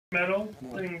metal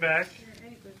thing back.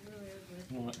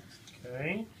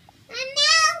 Okay.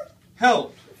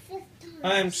 Help!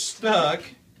 I'm stuck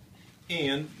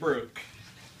and broke.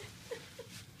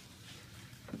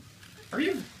 Are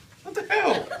you? What the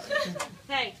hell?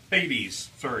 Hey. Hades.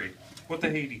 Sorry. What the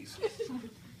Hades?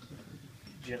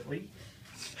 Gently.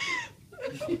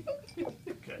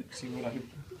 Okay. See what I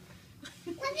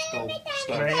stole.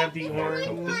 Can I have the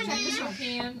orange? Check this one,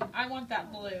 Ken. I want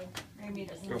that blue.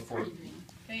 Go for it.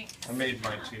 Thanks. I made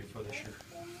mine too for this year.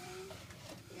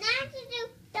 Now to do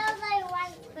those I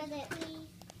want with it, please.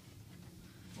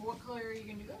 Well, what color are you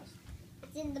going to do those?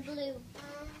 It's in the blue.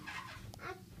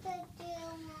 I could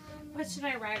do What should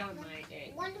I write on my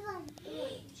day? one of them.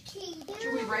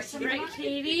 Should we write something on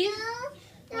Katie?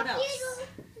 What else?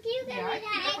 You Yeah,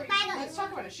 let's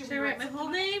talk about it. Should I write my whole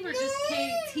name or just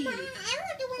K-T? I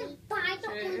want to do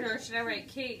Bible. Or should I write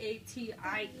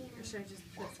K-A-T-I-E? Or should I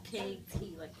just put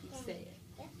K-T like you say it?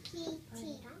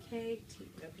 K-T. K-T.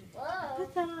 Okay. Whoa.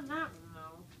 Put that on that one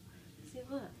though. See,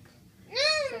 look.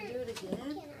 Should I do it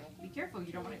again? Be careful,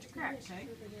 you don't want it to crack, okay?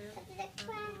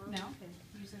 No. Okay.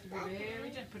 You just have to go very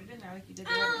gentle. Put it in there like you did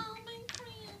the other. Oh, my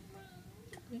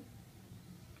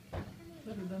grandma.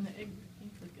 Better than the egg.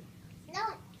 Flick it. No.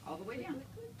 All the way down.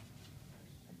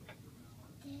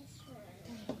 This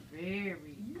way.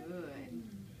 Very good.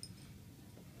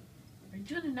 Are you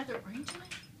doing another orange one?